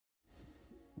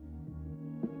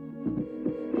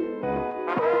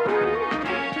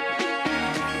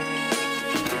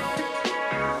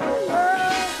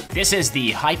This is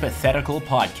the Hypothetical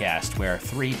Podcast, where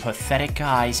three pathetic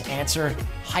guys answer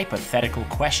hypothetical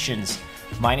questions.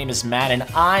 My name is Matt, and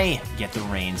I get the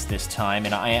reins this time,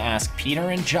 and I ask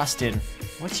Peter and Justin,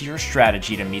 what's your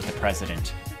strategy to meet the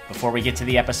president? Before we get to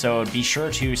the episode, be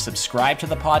sure to subscribe to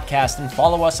the podcast and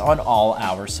follow us on all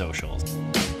our socials.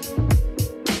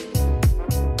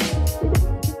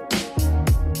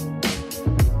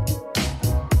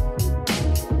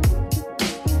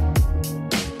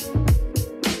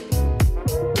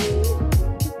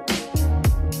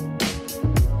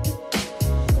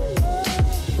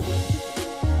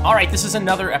 All right, this is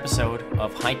another episode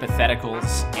of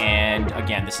Hypotheticals, and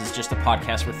again, this is just a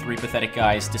podcast where three pathetic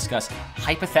guys discuss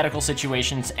hypothetical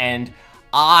situations, and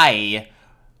I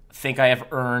think I have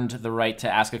earned the right to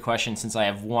ask a question since I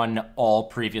have won all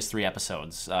previous three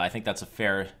episodes. I think that's a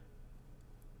fair...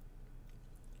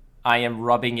 I am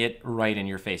rubbing it right in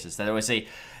your faces. That was a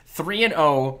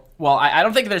 3-0. Well, I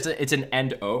don't think it's an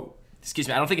end-o. Excuse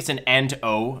me, I don't think it's an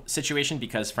and-o situation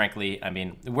because, frankly, I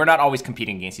mean, we're not always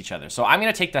competing against each other. So I'm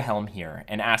going to take the helm here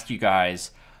and ask you guys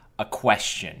a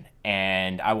question,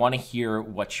 and I want to hear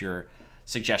what your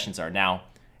suggestions are. Now,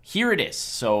 here it is,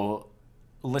 so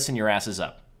listen your asses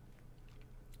up.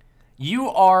 You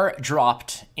are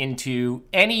dropped into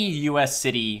any U.S.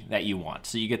 city that you want,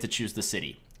 so you get to choose the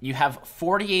city. You have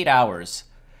 48 hours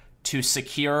to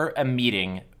secure a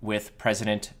meeting with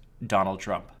President Donald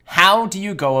Trump. How do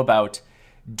you go about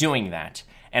doing that?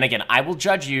 And again, I will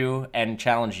judge you and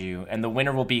challenge you, and the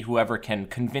winner will be whoever can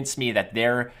convince me that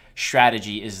their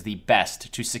strategy is the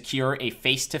best to secure a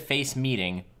face-to-face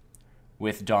meeting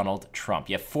with Donald Trump.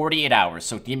 You have 48 hours,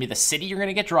 so give me the city you're going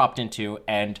to get dropped into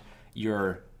and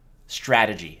your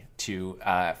strategy to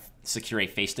secure a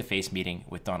face-to-face meeting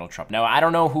with Donald Trump. Now, I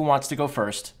don't know who wants to go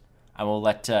first. I will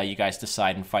let you guys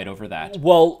decide and fight over that.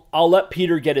 Well, I'll let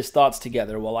Peter get his thoughts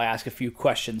together while I ask a few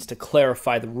questions to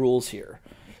clarify the rules here.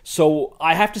 So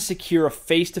I have to secure a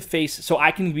face-to-face, so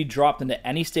I can be dropped into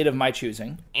any state of my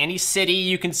choosing. Any city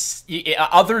you can,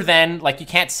 other than, like, you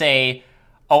can't say,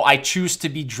 oh, I choose to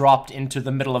be dropped into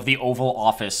the middle of the Oval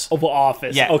Office. Oval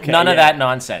Office, yeah, okay. None of that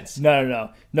nonsense.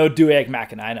 No Duag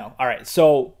Mackin, I know. All right,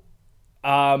 so...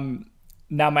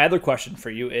 Now, my other question for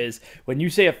you is, when you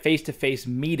say a face-to-face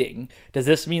meeting, does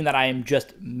this mean that I am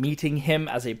just meeting him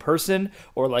as a person?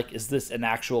 Or, like, is this an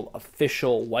actual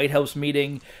official White House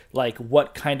meeting? Like,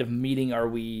 what kind of meeting are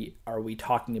we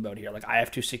talking about here? Like, I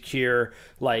have to secure,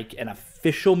 like, an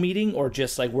official meeting, or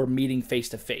just, like, we're meeting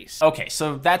face-to-face? Okay,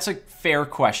 so that's a fair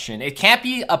question. It can't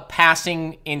be a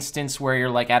passing instance where you're,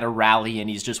 like, at a rally and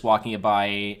he's just walking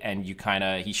by and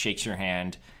he shakes your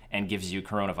hand and gives you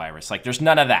coronavirus. Like, there's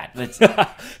none of that.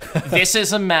 This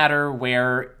is a matter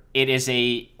where it is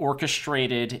a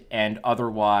orchestrated and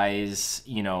otherwise,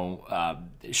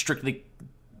 strictly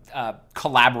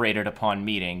collaborated upon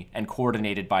meeting and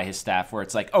coordinated by his staff, where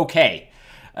it's like, okay,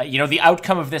 the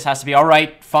outcome of this has to be, all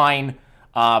right, fine,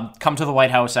 come to the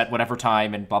White House at whatever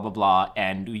time and blah, blah, blah,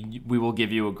 and we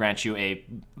will grant you a,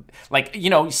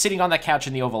 sitting on that couch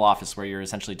in the Oval Office where you're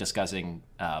essentially discussing...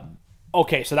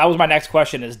 Okay, so that was my next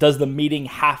question, is does the meeting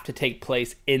have to take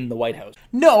place in the White House?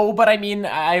 No, but I mean,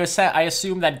 I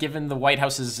assume that given the White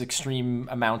House's extreme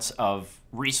amounts of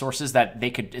resources, that they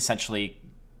could essentially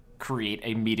create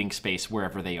a meeting space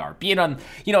wherever they are. Being on,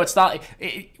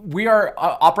 we are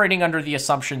operating under the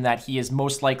assumption that he is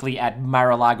most likely at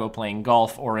Mar-a-Lago playing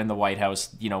golf or in the White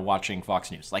House, watching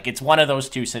Fox News. Like, it's one of those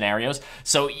two scenarios.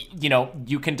 So,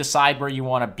 you can decide where you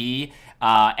want to be.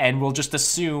 And we'll just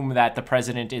assume that the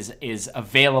president is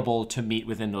available to meet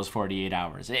within those 48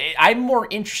 hours. I'm more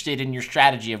interested in your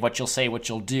strategy of what you'll say, what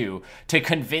you'll do, to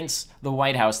convince the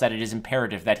White House that it is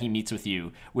imperative that he meets with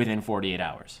you within 48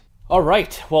 hours. All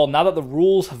right. Well, now that the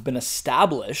rules have been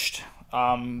established,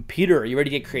 Peter, are you ready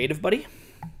to get creative, buddy?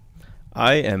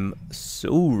 I am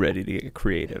so ready to get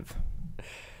creative.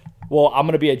 Well, I'm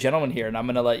going to be a gentleman here, and I'm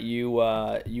going to let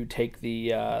you take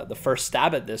the first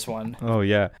stab at this one. Oh,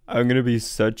 yeah. I'm going to be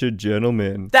such a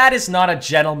gentleman. That is not a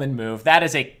gentleman move. That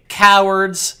is a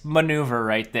coward's maneuver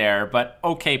right there. But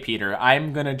okay, Peter,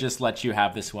 I'm going to just let you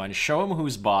have this one. Show him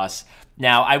who's boss.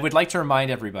 Now, I would like to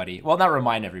remind everybody, well, not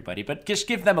remind everybody, but just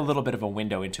give them a little bit of a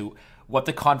window into what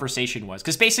the conversation was.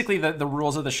 Because basically the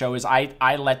rules of the show is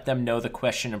I let them know the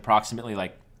question approximately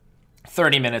like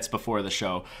 30 minutes before the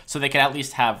show, so they can at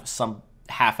least have some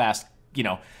half-assed,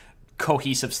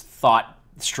 cohesive thought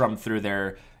strummed through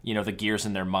their, the gears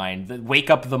in their mind. Wake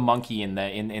up the monkey in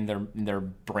their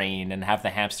brain and have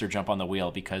the hamster jump on the wheel,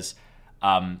 because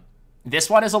this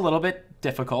one is a little bit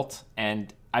difficult,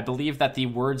 and I believe that the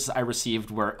words I received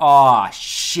were, "Aw,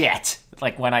 shit,"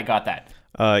 like when I got that.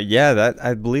 Yeah,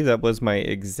 I believe that was my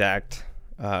exact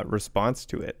response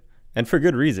to it, and for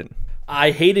good reason.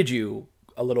 I hated you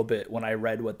a little bit when I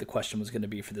read what the question was going to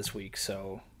be for this week,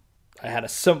 so I had a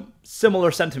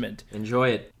similar sentiment. Enjoy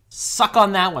it. Suck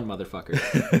on that one,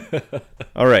 motherfucker.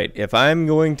 All right, if I'm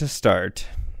going to start,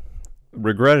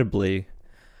 regrettably,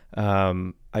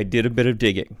 I did a bit of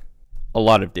digging, a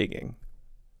lot of digging.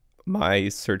 My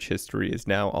search history is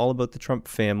now all about the Trump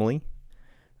family,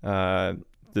 the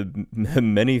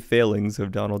many failings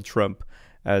of Donald Trump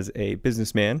as a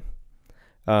businessman,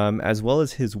 as well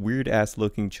as his weird-ass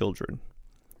looking children.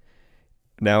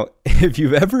 Now, if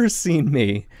you've ever seen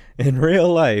me in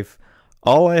real life,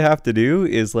 all I have to do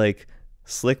is, like,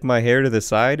 slick my hair to the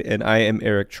side, and I am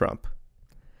Eric Trump.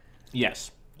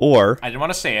 Yes. Or... I didn't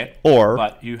want to say it, or...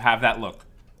 but you have that look.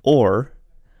 Or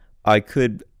I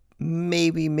could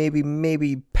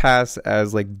maybe pass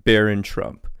as, like, Barron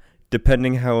Trump,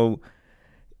 depending how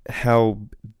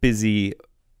busy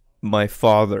my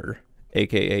father,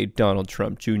 a.k.a. Donald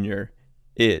Trump Jr.,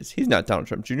 is. He's not Donald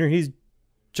Trump Jr., he's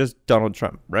just Donald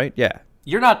Trump, right? Yeah.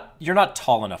 You're not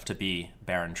tall enough to be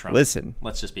Barron Trump. Listen.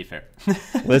 Let's just be fair.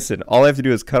 Listen, all I have to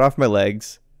do is cut off my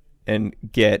legs and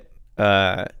get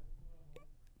the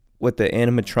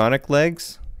animatronic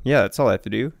legs. Yeah, that's all I have to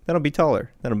do. That'll be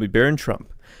taller. That'll be Barron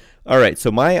Trump. All right,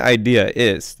 so my idea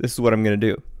is, this is what I'm going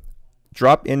to do.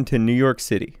 Drop into New York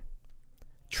City.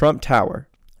 Trump Tower.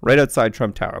 Right outside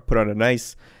Trump Tower. Put on a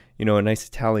nice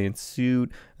Italian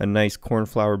suit, a nice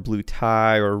cornflower blue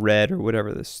tie or red or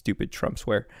whatever the stupid Trumps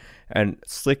wear, and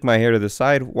slick my hair to the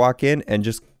side, walk in, and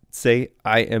just say,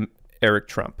 I am Eric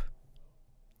Trump.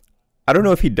 I don't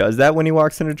know if he does that when he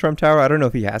walks into Trump Tower. I don't know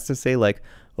if he has to say, like,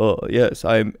 oh, yes,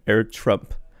 I'm Eric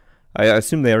Trump. I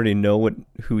assume they already know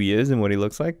who he is and what he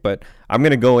looks like, but I'm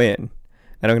going to go in,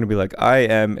 and I'm going to be like, I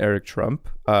am Eric Trump.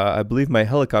 I believe my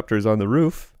helicopter is on the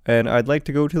roof, and I'd like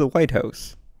to go to the White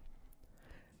House.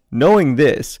 Knowing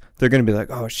this, they're going to be like,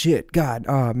 oh, shit, God,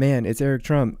 oh, man, it's Eric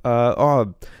Trump.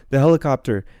 Oh, the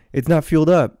helicopter, it's not fueled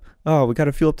up. Oh, we got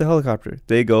to fuel up the helicopter.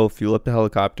 They go fuel up the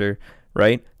helicopter,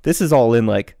 right? This is all in,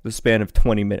 like, the span of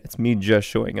 20 minutes, me just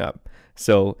showing up.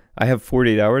 So I have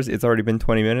 48 hours. It's already been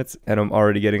 20 minutes, and I'm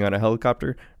already getting on a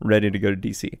helicopter, ready to go to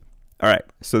D.C. All right,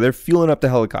 so they're fueling up the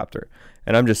helicopter,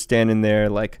 and I'm just standing there,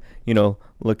 like,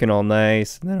 looking all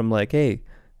nice. And then I'm like, hey,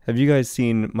 have you guys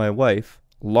seen my wife,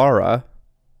 Laura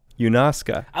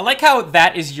Yunaska? I like how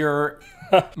that is your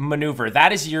maneuver.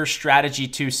 That is your strategy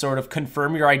to sort of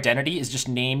confirm your identity, is just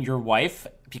name your wife,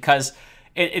 because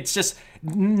it's just,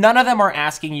 none of them are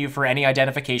asking you for any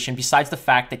identification besides the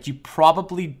fact that you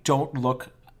probably don't look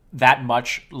that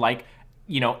much like,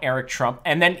 Eric Trump.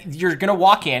 And then you're going to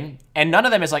walk in and none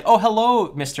of them is like, oh, hello,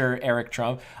 Mr. Eric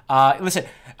Trump. Listen,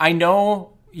 I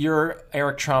know you're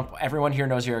Eric Trump. Everyone here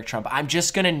knows you're Eric Trump. I'm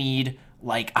just going to need,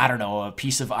 like, I don't know, a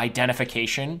piece of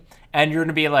identification. And you're going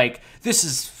to be like, this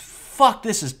is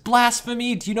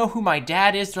blasphemy. Do you know who my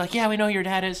dad is? They're like, yeah, we know who your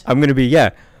dad is. I'm going to be, yeah.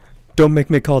 Don't make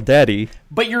me call daddy.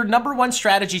 But your number one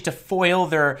strategy to foil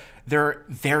their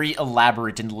very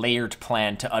elaborate and layered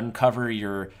plan to uncover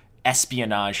your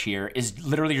espionage here is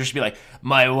literally just be like,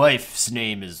 my wife's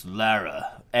name is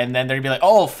Lara. And then they're going to be like,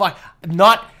 oh, fuck.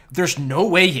 There's no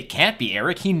way it can't be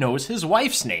Eric. He knows his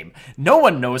wife's name. No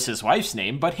one knows his wife's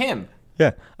name but him.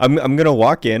 Yeah. I'm going to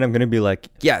walk in. I'm going to be like,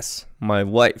 yes, my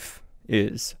wife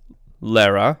is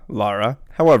Lara,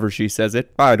 however she says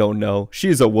it, I don't know.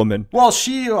 She's a woman. Well,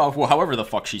 however the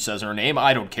fuck she says her name,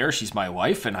 I don't care. She's my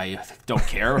wife, and I don't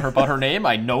care about her name.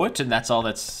 I know it, and that's all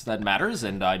that matters,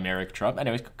 and I'm Eric Trump.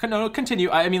 Anyways, continue.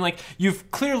 I mean, like,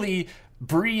 you've clearly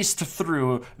breezed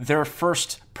through their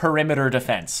first perimeter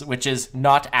defense, which is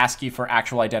not ask you for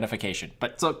actual identification.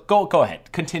 But so go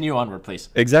ahead. Continue onward, please.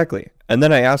 Exactly. And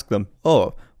then I ask them,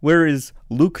 oh, where is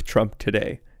Luke Trump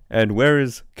today? And where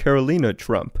is Carolina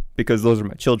Trump? Because those are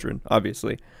my children,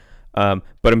 obviously. But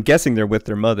I'm guessing they're with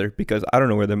their mother because I don't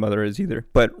know where their mother is either.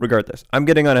 But regardless, I'm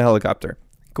getting on a helicopter,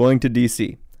 going to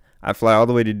D.C. I fly all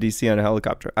the way to D.C. on a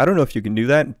helicopter. I don't know if you can do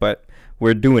that, but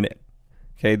we're doing it.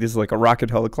 Okay, this is like a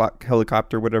rocket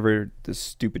helicopter, whatever the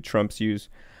stupid Trumps use.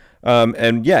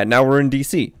 And yeah, now we're in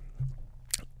D.C.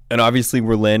 And obviously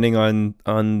we're landing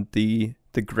on the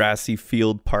grassy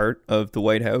field part of the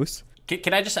White House.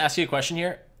 Can I just ask you a question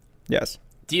here? Yes.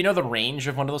 Do you know the range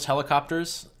of one of those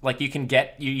helicopters? Like, you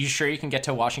sure you can get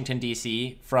to Washington,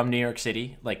 D.C. from New York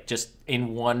City? Like, just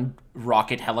in one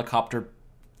rocket helicopter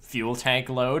fuel tank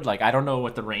load? Like, I don't know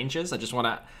what the range is. I just want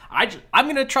to... I'm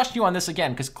going to trust you on this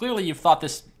again, because clearly you've thought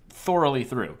this thoroughly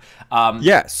through.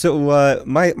 Yeah, so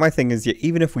my thing is,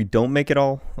 even if we don't make it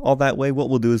all that way, what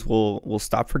we'll do is we'll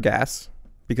stop for gas,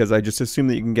 because I just assume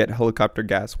that you can get helicopter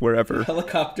gas wherever.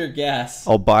 Helicopter gas.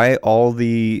 I'll buy all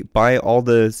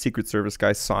the Secret Service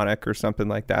guys Sonic or something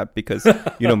like that because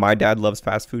my dad loves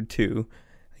fast food too.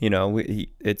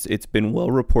 It's been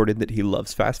well reported that he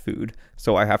loves fast food,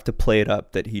 so I have to play it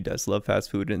up that he does love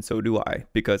fast food, and so do I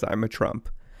because I'm a Trump,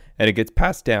 and it gets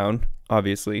passed down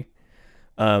obviously.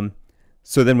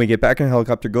 So then we get back in a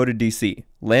helicopter, go to D.C.,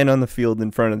 land on the field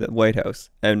in front of the White House,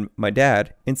 and my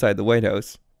dad inside the White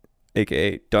House,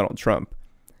 aka Donald Trump,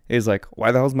 is like,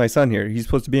 "Why the hell's my son here? He's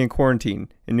supposed to be in quarantine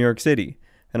in New York City."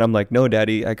 And I'm like, "No,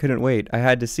 Daddy, I couldn't wait. I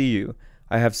had to see you.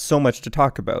 I have so much to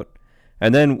talk about."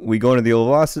 And then we go into the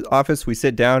Oval Office, we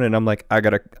sit down, and I'm like, I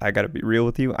gotta be real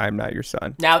with you. I'm not your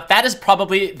son. Now, that is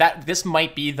probably, this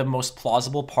might be the most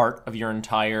plausible part of your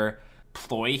entire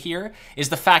ploy here, is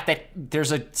the fact that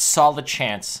there's a solid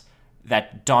chance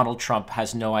that Donald Trump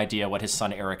has no idea what his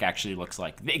son Eric actually looks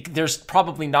like. There's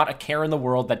probably not a care in the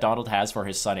world that Donald has for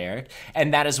his son Eric,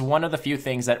 and that is one of the few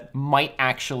things that might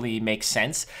actually make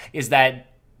sense, is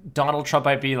that Donald Trump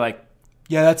might be like,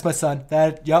 "Yeah, that's my son.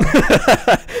 Yep.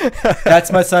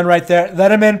 That's my son right there.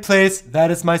 Let him in, please.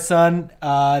 That is my son.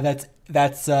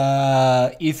 That's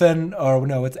Ethan, or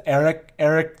no, it's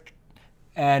Eric,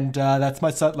 and that's my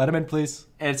son. Let him in, please."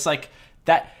 And it's like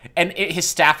that, and his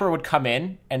staffer would come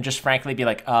in and just frankly be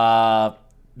like,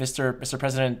 Mr.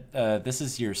 President, this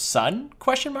is your son? ?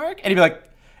 And he'd be like,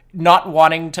 not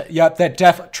wanting to.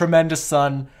 Yep, tremendous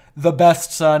son, the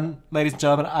best son, ladies and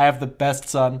gentlemen. I have the best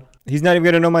son. He's not even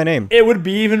gonna know my name. It would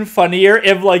be even funnier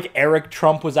if like Eric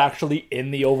Trump was actually in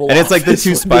the Oval Office. And it's like the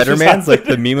two Spider-Mans, like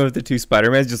the meme of the two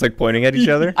Spider-Mans just like pointing at each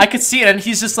other. I could see it, and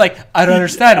he's just like, "I don't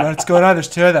understand what's going on. There's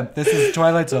two of them. This is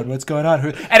Twilight Zone. What's going on?"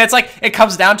 And it's like it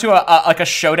comes down to a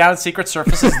showdown. Secret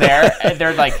Service is there, and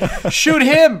they're like, "Shoot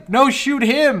him! No, shoot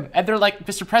him!" And they're like,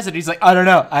 "Mr. President," he's like, I don't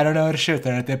know how to shoot.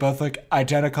 They both look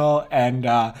identical, and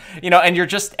and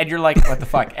you're like, what the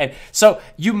fuck? And so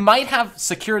you might have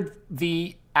secured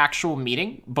the actual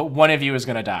meeting, but one of you is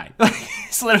going to die.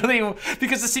 It's literally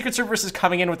because the Secret Service is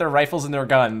coming in with their rifles and their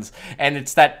guns, and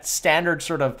it's that standard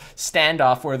sort of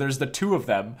standoff where there's the two of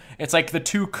them. It's like the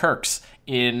two Kirks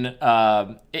in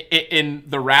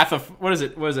the Wrath of what is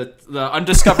it the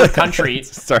Undiscovered Country.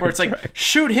 Sorry, where it's like,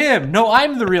 "Shoot him! No,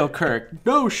 I'm the real Kirk.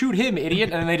 No, shoot him, idiot!"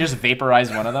 And then they just vaporize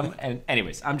one of them. And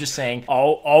anyways, I'm just saying,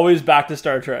 always back to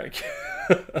Star Trek.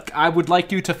 I would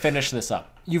like you to finish this up.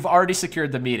 You've already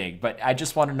secured the meeting, but I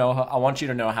just want to know. I want you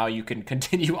to know how you can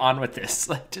continue on with this,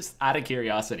 like, just out of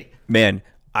curiosity. Man,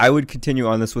 I would continue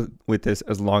on this with this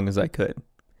as long as I could.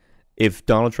 If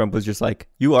Donald Trump was just like,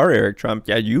 "You are Eric Trump.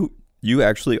 Yeah, you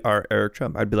actually are Eric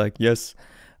Trump." I'd be like, "Yes,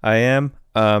 I am.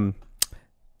 I'm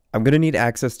gonna need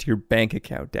access to your bank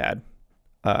account, Dad.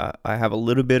 I have a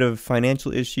little bit of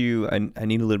financial issue. I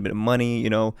need a little bit of money.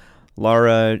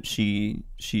 Laura,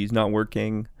 she's not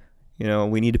working.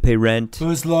 We need to pay rent."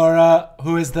 "Who's Laura?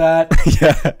 Who is that?"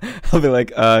 Yeah, I'll be like,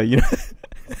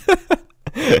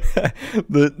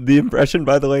 the impression,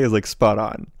 by the way, is like spot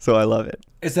on, so I love it.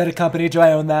 "Is that a company? Do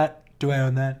I own that?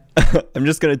 I'm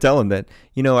just gonna tell him that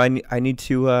I need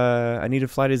to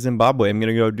fly to Zimbabwe. I'm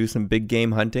gonna go do some big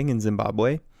game hunting in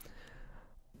Zimbabwe.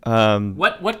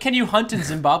 What can you hunt in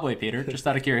Zimbabwe, Peter? Just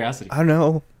out of curiosity. I don't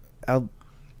know.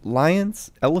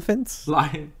 Lions, elephants,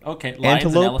 Lions and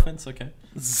Antelope? elephants. Okay.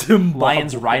 Zimbabwe.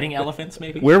 Lions riding elephants,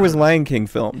 maybe. Where was Lion King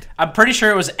filmed? I'm pretty sure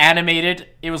it was animated.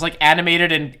 It was like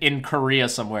animated in Korea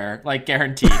somewhere, like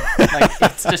guaranteed. Like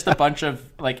it's just a bunch of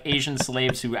like Asian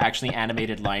slaves who actually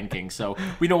animated Lion King. So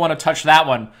we don't want to touch that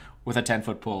one with a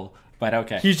 10-foot pole. But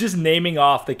okay. He's just naming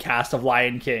off the cast of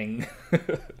Lion King.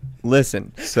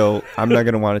 Listen, so I'm not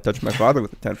going to want to touch my father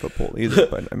with a 10-foot pole either,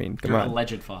 but I mean, come Your on.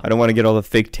 alleged father. I don't want to get all the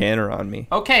fake tanner on me.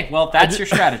 Okay, well, that's your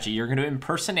strategy. You're going to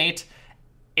impersonate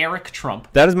Eric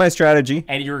Trump. That is my strategy.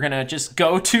 And you're going to just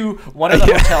go to one of the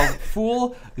hotels,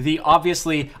 fool the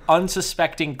obviously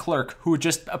unsuspecting clerk who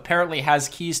just apparently has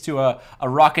keys to a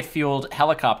rocket-fueled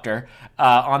helicopter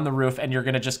on the roof, and you're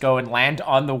going to just go and land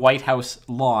on the White House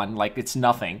lawn like it's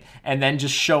nothing, and then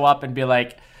just show up and be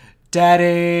like,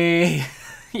 "Daddy,"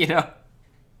 Yeah,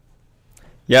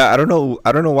 I don't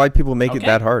know why people make it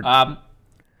that hard.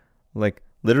 Like,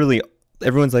 literally,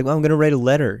 everyone's like, "Well, I'm going to write a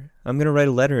letter. I'm going to write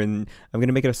a letter, and I'm going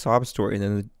to make it a sob story, and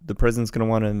then the president's going to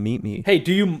want to meet me." Hey,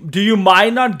 do you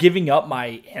mind not giving up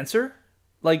my answer?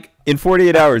 Like, in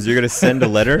 48 hours, you're going to send a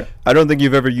letter? I don't think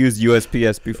you've ever used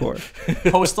USPS before.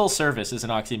 Postal service is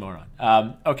an oxymoron.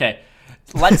 Okay,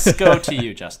 let's go to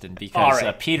you, Justin, because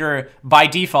right. Peter, by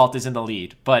default, is in the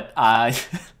lead. But,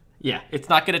 yeah, it's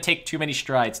not going to take too many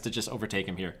strides to just overtake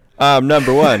him here.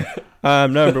 Number one.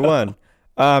 Number one.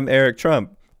 Eric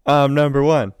Trump. Number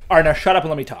one. All right, now shut up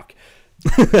and let me talk.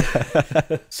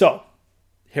 So,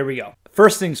 here we go.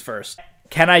 First things first.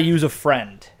 Can I use a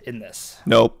friend in this?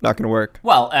 Nope, not gonna work.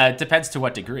 Well, it depends to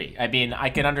what degree. I mean, I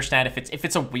can understand if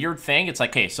it's a weird thing. It's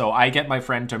like, okay, so I get my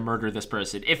friend to murder this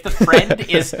person. If the friend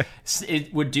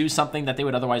it would do something that they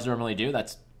would otherwise normally do,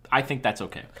 I think that's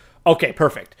okay. Okay,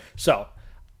 perfect. So,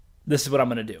 this is what I'm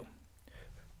going to do.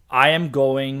 I am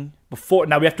going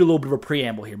now we have to do a little bit of a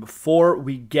preamble here. Before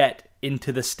we get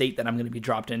into the state that I'm going to be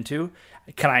dropped into,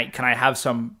 can I have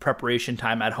some preparation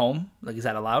time at home? Like, is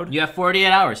that allowed? You have 48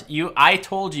 hours. I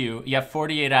told you have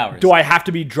 48 hours. Do I have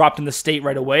to be dropped in the state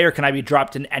right away, or can I be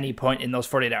dropped in any point in those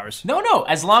 48 hours? No.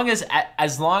 As long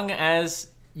as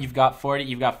you've got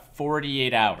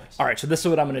 48 hours. All right, so this is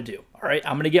what I'm going to do. All right,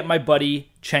 I'm going to get my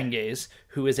buddy Chengiz,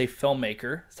 who is a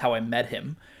filmmaker. That's how I met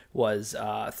him, was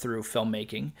through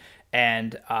filmmaking.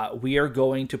 And we are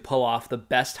going to pull off the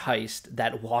best heist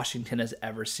that Washington has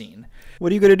ever seen.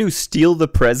 What are you gonna do? Steal the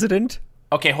president?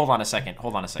 Okay, hold on a second.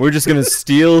 We're just gonna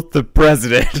steal the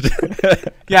president.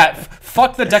 Yeah,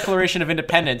 fuck the Declaration of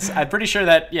Independence. I'm pretty sure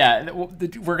that,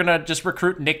 we're going to just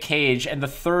recruit Nick Cage, and the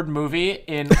third movie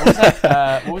in,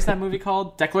 what was that movie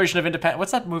called? Declaration of Independence.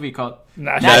 What's that movie called?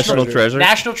 National Treasure.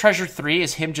 National Treasure 3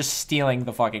 is him just stealing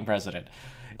the fucking president.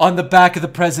 On the back of the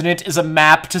president is a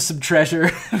map to some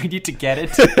treasure. We need to get it.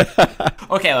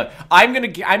 Okay, look, I'm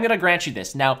gonna grant you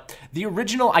this. Now, the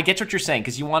original, I get what you're saying,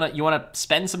 because you wanna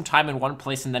spend some time in one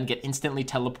place and then get instantly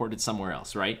teleported somewhere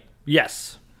else, right?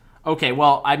 Yes. Okay,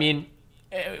 well, I mean,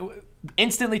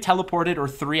 instantly teleported or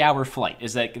 3-hour flight,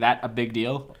 is that a big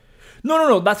deal?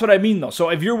 No. That's what I mean, though. So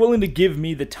if you're willing to give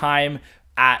me the time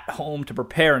at home to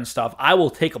prepare and stuff, I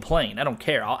will take a plane. I don't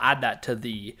care. I'll add that to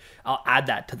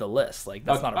the list. Like,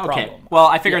 that's not a problem. Okay. Well,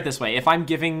 I figure it this way. If I'm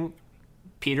giving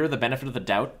Peter the benefit of the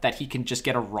doubt that he can just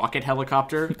get a rocket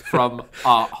helicopter from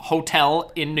a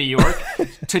hotel in New York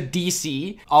to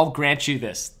DC, I'll grant you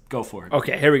this. Go for it.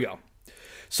 Okay, here we go.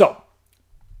 So,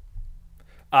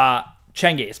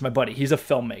 Chengiz, my buddy, he's a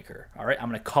filmmaker. All right, I'm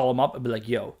going to call him up and be like,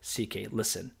 yo, CK,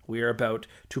 listen, we are about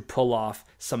to pull off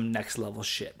some next level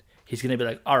shit. He's going to be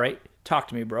like, all right, talk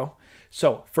to me, bro.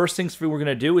 So first things we're going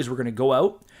to do is we're going to go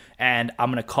out, and I'm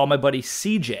going to call my buddy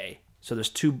CJ. So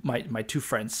there's my two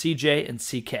friends, CJ and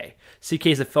CK. CK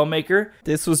is a filmmaker.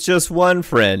 This was just one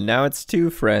friend. Now it's two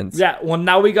friends. Yeah, well,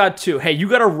 now we got two. Hey, you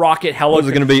got a rocket helicopter.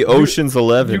 Those are going to be Ocean's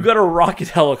 11. You got a rocket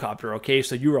helicopter, okay?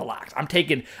 So you relax.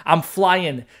 I'm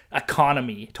flying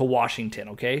economy to Washington,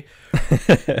 okay?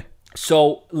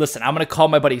 So, listen, I'm going to call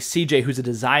my buddy CJ, who's a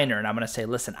designer, and I'm going to say,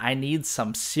 listen, I need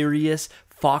some serious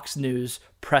Fox News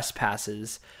press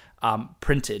passes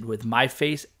printed with my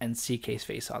face and CK's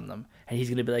face on them. And he's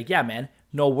going to be like, yeah, man,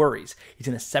 no worries. He's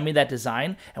going to send me that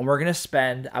design, and we're going to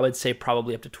spend, I would say,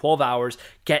 probably up to 12 hours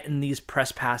getting these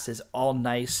press passes all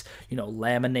nice,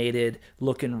 laminated,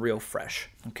 looking real fresh,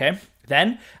 okay?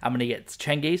 Then I'm going to get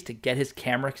Chengiz to get his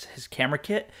camera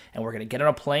kit, and we're going to get on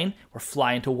a plane. We're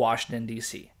flying to Washington,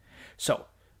 D.C. So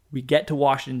we get to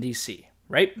Washington, D.C.,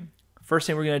 right? First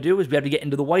thing we're going to do is we have to get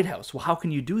into the White House. Well, how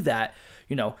can you do that?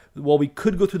 Well, we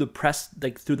could go through the press,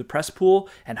 through the press pool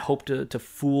and hope to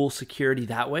fool security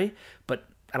that way, but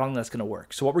I don't think that's going to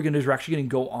work. So what we're going to do is we're actually going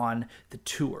to go on the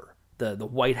tour, the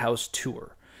White House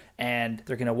tour. And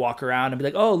they're going to walk around and be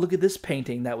like, oh, look at this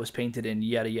painting that was painted in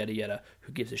yada, yada, yada.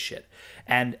 Who gives a shit?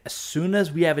 And as soon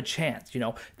as we have a chance,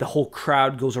 the whole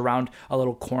crowd goes around a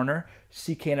little corner.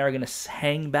 CK and I are going to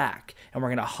hang back, and we're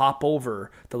going to hop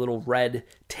over the little red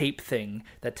tape thing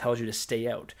that tells you to stay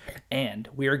out. And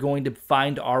we are going to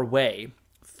find our way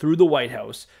through the White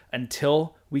House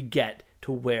until we get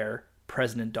to where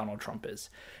President Donald Trump is.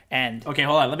 And okay,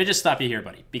 hold on. Let me just stop you here,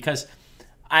 buddy, because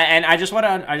I just want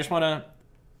to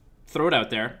throw it out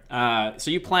there.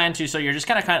 So you plan to, so you're just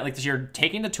kind of like this. You're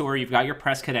taking the tour. You've got your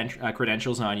press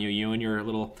credentials on you. You and your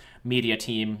little media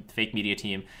team, fake media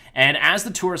team. And as the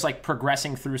tour is like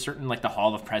progressing through certain like the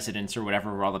Hall of Presidents or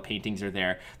whatever, where all the paintings are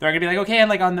there, they're gonna be like, okay, and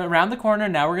like around the corner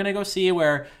now we're gonna go see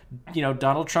where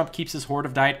Donald Trump keeps his hoard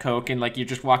of Diet Coke, and like you're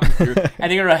just walking through,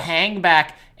 and they're gonna hang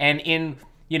back, and in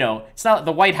it's not,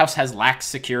 the White House has lax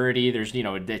security. There's,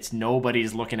 it's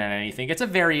nobody's looking at anything. It's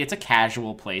a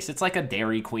casual place. It's like a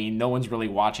Dairy Queen. No one's really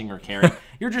watching or caring.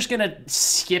 You're just going to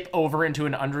skip over into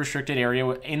an unrestricted area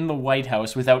in the White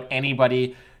House without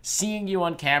anybody seeing you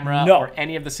on camera or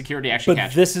any of the security actually catching.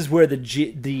 But this is where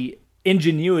the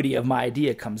ingenuity of my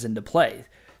idea comes into play.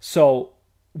 So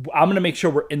I'm going to make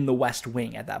sure we're in the West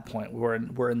Wing at that point.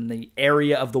 We're in the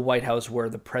area of the White House where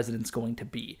the president's going to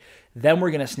be. Then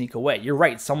we're going to sneak away. You're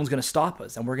right. Someone's going to stop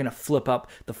us, and we're going to flip up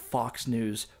the Fox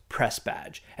News press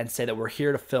badge and say that we're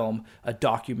here to film a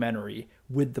documentary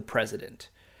with the president.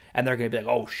 And they're going to be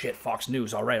like, oh, shit, Fox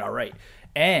News. All right.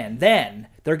 And then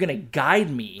they're going to guide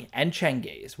me and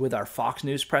Cengiz with our Fox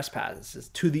News press passes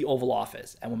to the Oval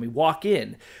Office. And when we walk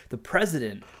in, the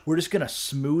president, we're just going to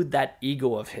smooth that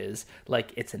ego of his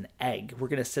like it's an egg. We're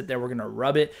going to sit there. We're going to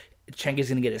rub it. Cengiz is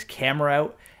going to get his camera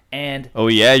out. And oh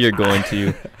yeah, you're going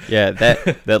to. Yeah,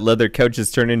 that leather couch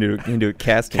is turned into a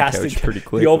casting couch pretty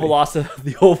quickly.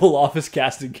 The Oval Office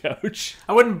casting couch.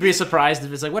 I wouldn't be surprised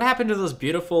if it's like, what happened to those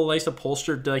beautiful, nice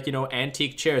upholstered, like, you know,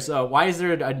 antique chairs? Why is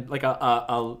there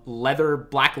a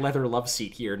black leather love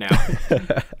seat here now?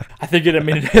 I think you're gonna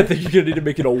need to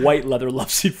make it a white leather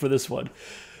love seat for this one.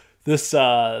 This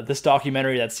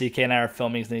documentary that CK and I are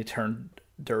filming is going to turn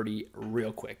dirty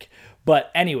real quick.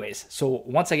 But anyways, so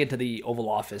once I get to the Oval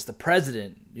Office, the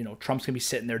president, you know, Trump's going to be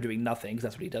sitting there doing nothing because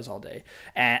that's what he does all day.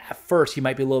 And at first, he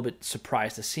might be a little bit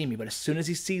surprised to see me. But as soon as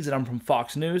he sees that I'm from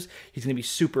Fox News, he's going to be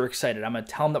super excited. I'm going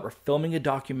to tell him that we're filming a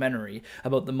documentary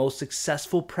about the most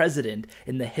successful president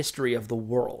in the history of the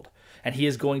world. And he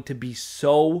is going to be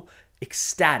so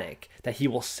ecstatic that he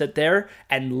will sit there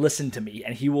and listen to me,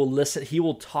 and he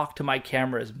will talk to my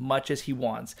camera as much as he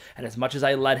wants and as much as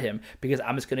I let him, because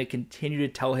I'm just going to continue to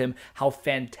tell him how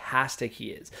fantastic he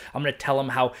is. I'm going to tell him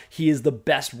how he is the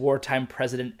best wartime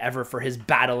president ever for his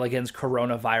battle against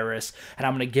coronavirus, and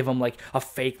I'm going to give him like a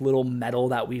fake little medal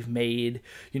that we've made,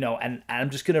 you know, and I'm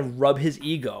just going to rub his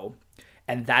ego,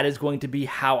 and that is going to be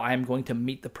how I'm going to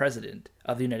meet the president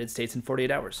of the United States in 48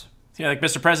 hours. Yeah, like,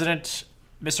 Mr.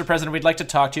 President, we'd like to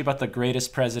talk to you about the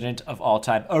greatest president of all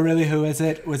time. Oh, really? Who is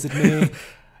it? Was it me?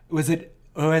 Who is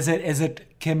it? Is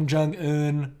it Kim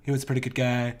Jong-un? He was a pretty good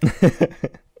guy.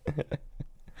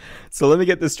 So let me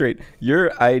get this straight.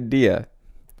 Your idea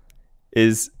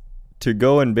is to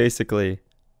go and basically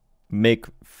make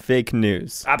fake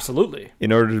news. Absolutely.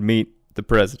 In order to meet the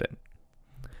president.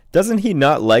 Doesn't he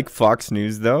not like Fox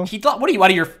News, though? What are you, out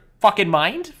of your fucking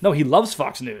mind? No, he loves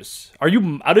Fox News. Are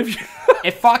you out of your...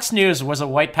 If Fox News was a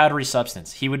white powdery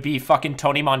substance, he would be fucking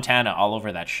Tony Montana all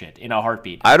over that shit in a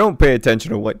heartbeat. I don't pay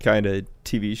attention to what kind of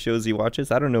TV shows he watches.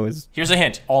 I don't know his... Here's a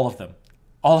hint. All of them.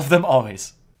 All of them,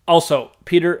 always. Also,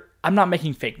 Peter, I'm not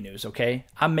making fake news, okay?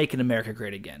 I'm making America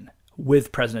great again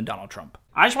with President Donald Trump.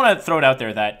 I just want to throw it out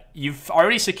there that you've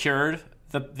already secured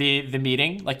the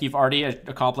meeting. Like, you've already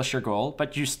accomplished your goal,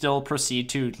 but you still proceed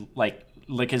to, like,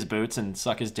 lick his boots and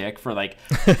suck his dick for, like,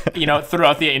 you know,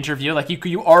 throughout the interview. Like,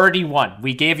 you already won.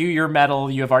 We gave you your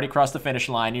medal. You have already crossed the finish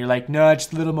line. And you're like, no,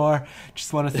 just a little more.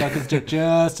 Just want to suck his dick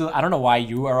just a little. I don't know why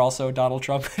you are also Donald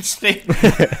Trump. It's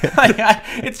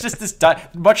just this,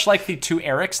 much like the two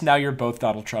Erics, now you're both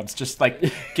Donald Trumps, just like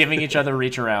giving each other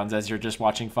reach arounds as you're just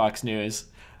watching Fox News.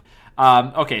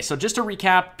 Okay, so just to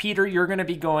recap, Peter, you're going to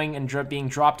be going and being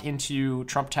dropped into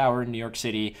Trump Tower in New York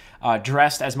City,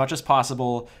 dressed as much as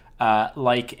possible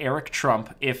like Eric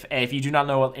Trump. If you do not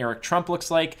know what Eric Trump looks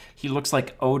like, he looks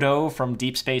like Odo from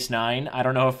Deep Space Nine. I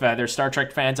don't know if there's Star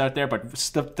Trek fans out there, but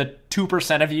the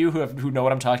 2% of you who know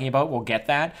what I'm talking about will get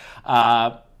that.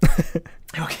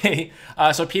 Okay,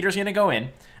 so Peter's going to go in,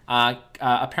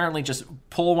 apparently just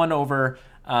pull one over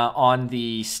on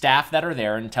the staff that are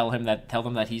there and tell them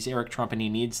that he's Eric Trump and he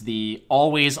needs the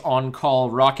always on call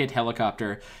rocket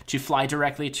helicopter to fly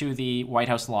directly to the White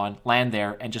House lawn, land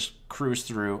there, and just cruise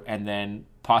through, and then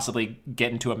possibly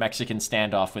get into a Mexican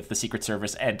standoff with the Secret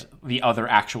Service and the other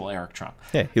actual Eric Trump.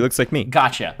 Yeah, he looks like me.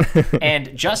 Gotcha.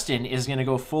 And Justin is going to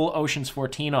go full Ocean's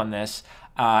 14 on this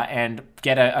and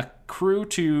get a crew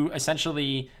to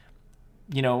essentially,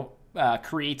 you know,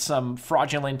 create some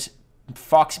fraudulent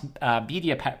Fox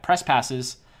media press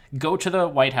passes, go to the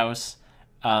White House,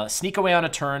 sneak away on a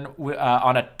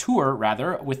tour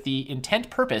with the intent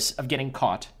purpose of getting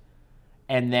caught,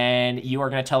 and then you are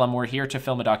going to tell them we're here to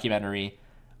film a documentary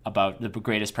about the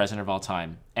greatest president of all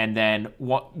time. And then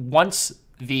once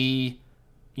the,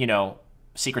 you know,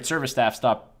 Secret Service staff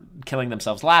stop killing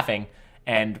themselves laughing,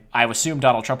 and I assume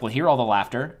Donald Trump will hear all the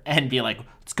laughter and be like,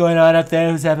 what's going on up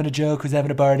there? Who's having a joke? Who's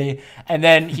having a party? And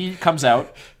then he comes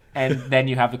out. And then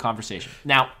you have the conversation.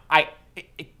 Now,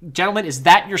 gentlemen, is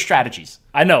that your strategies?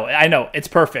 I know. It's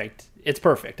perfect.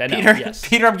 I know. Peter, yes.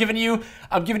 Peter, I'm giving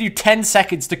you 10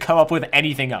 seconds to come up with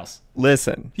anything else.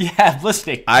 Listen. Yeah, I'm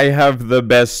listening. I have the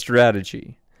best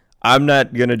strategy. I'm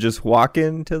not going to just walk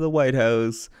into the White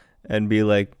House and be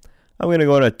like, I'm going to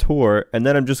go on a tour, and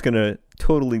then I'm just going to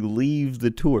totally leave the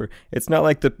tour. It's not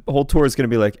like the whole tour is going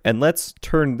to be like, and let's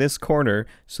turn this corner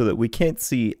so that we can't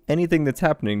see anything that's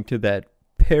happening to that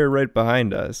pair right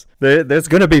behind us. There's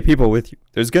going to be people with you.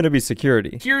 There's going to be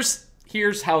security. Here's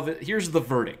the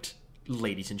verdict,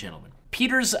 ladies and gentlemen.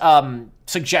 Peter's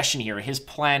suggestion here, his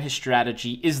plan, his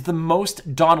strategy, is the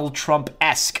most Donald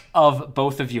Trump-esque of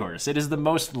both of yours. It is the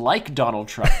most like Donald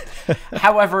Trump.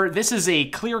 However, this is a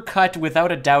clear-cut,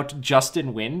 without a doubt,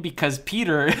 Justin win, because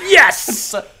Peter...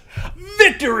 Yes!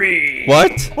 Victory!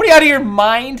 What? What are you, out of your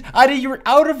mind? You're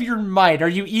out of your mind. Are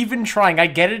you even trying? I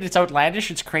get it. It's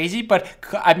outlandish. It's crazy. But,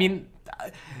 I mean...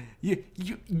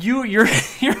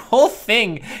 your whole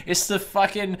thing is to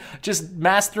fucking just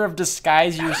master of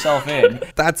disguise yourself in.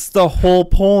 That's the whole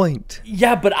point.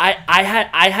 Yeah, but I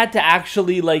had to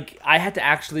actually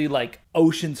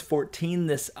Ocean's 14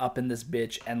 this up in this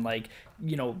bitch and like,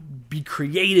 you know, be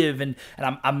creative and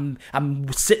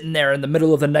I'm sitting there in the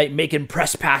middle of the night making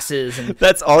press passes and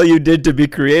That's all you did to be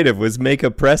creative was make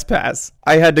a press pass.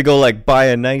 I had to go like buy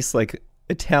a nice like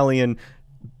Italian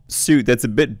suit that's a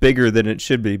bit bigger than it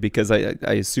should be because I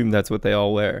assume that's what they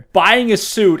all wear. buying a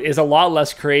suit is a lot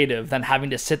less creative than having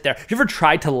to sit there. You ever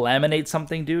tried to laminate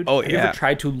something, dude? Oh, Have you yeah. ever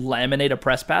tried to laminate a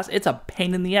press pass? It's a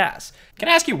pain in the ass. Can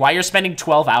I ask you why you're spending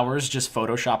 12 hours just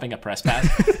photoshopping a press pass?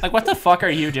 Like, what the fuck are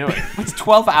you doing? What's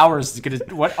 12 hours gonna...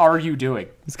 What are you doing?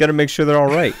 It's got to make sure they're all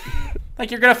right. Like,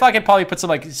 you're gonna fucking probably put some,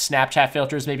 like, Snapchat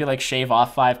filters, maybe, like, shave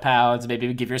off 5 pounds,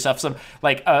 maybe give yourself some,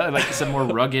 like some more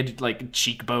rugged, like,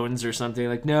 cheekbones or something.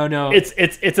 Like, no. It's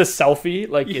a selfie.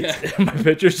 Like, it's, my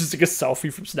picture's just like a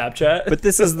selfie from Snapchat. But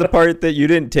this is the part that you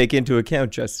didn't take into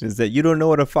account, Justin, is that you don't know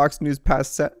what a Fox News Pass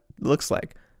set looks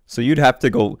like. So you'd have to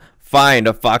go find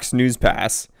a Fox News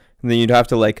Pass, and then you'd have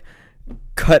to, like,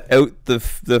 cut out the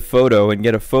photo and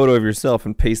get a photo of yourself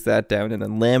and paste that down and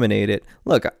then laminate it.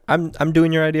 Look, I'm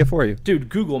doing your idea for you. Dude,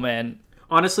 Google, man.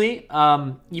 Honestly,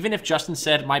 even if Justin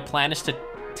said my plan is to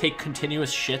take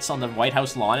continuous shits on the White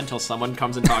House lawn until someone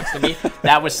comes and talks to me,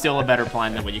 that was still a better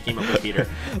plan than what you came up with, Peter.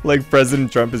 Like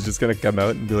President Trump is just going to come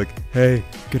out and be like, hey,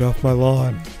 get off my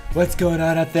lawn. What's going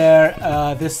on out there?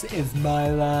 This is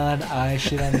my lawn. I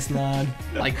shit on this lawn.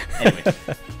 Like, anyway.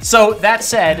 So that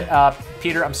said,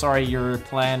 Peter, I'm sorry, your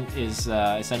plan is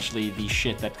essentially the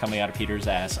shit that's coming out of Peter's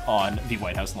ass on the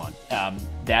White House lawn.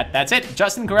 That's it.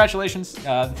 Justin, congratulations.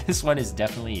 This one is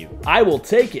definitely you. I will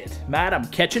take it. Matt, I'm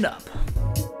catching up.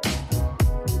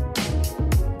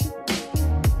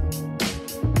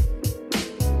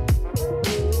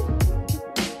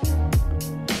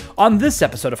 On this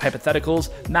episode of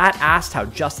Hypotheticals, Matt asked how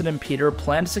Justin and Peter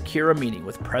plan to secure a meeting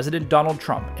with President Donald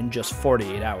Trump in just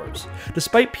 48 hours.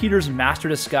 Despite Peter's master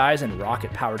disguise and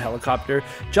rocket-powered helicopter,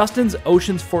 Justin's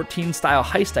Ocean's 14-style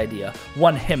heist idea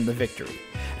won him the victory.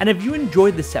 And if you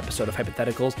enjoyed this episode of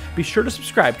Hypotheticals, be sure to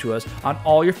subscribe to us on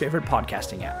all your favorite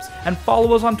podcasting apps and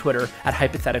follow us on Twitter at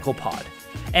HypotheticalPod.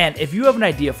 And if you have an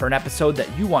idea for an episode that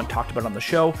you want talked about on the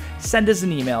show, send us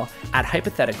an email at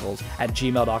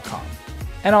hypotheticals@gmail.com.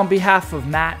 And on behalf of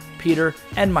Matt, Peter,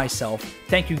 and myself,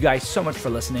 thank you guys so much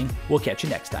for listening. We'll catch you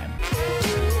next time.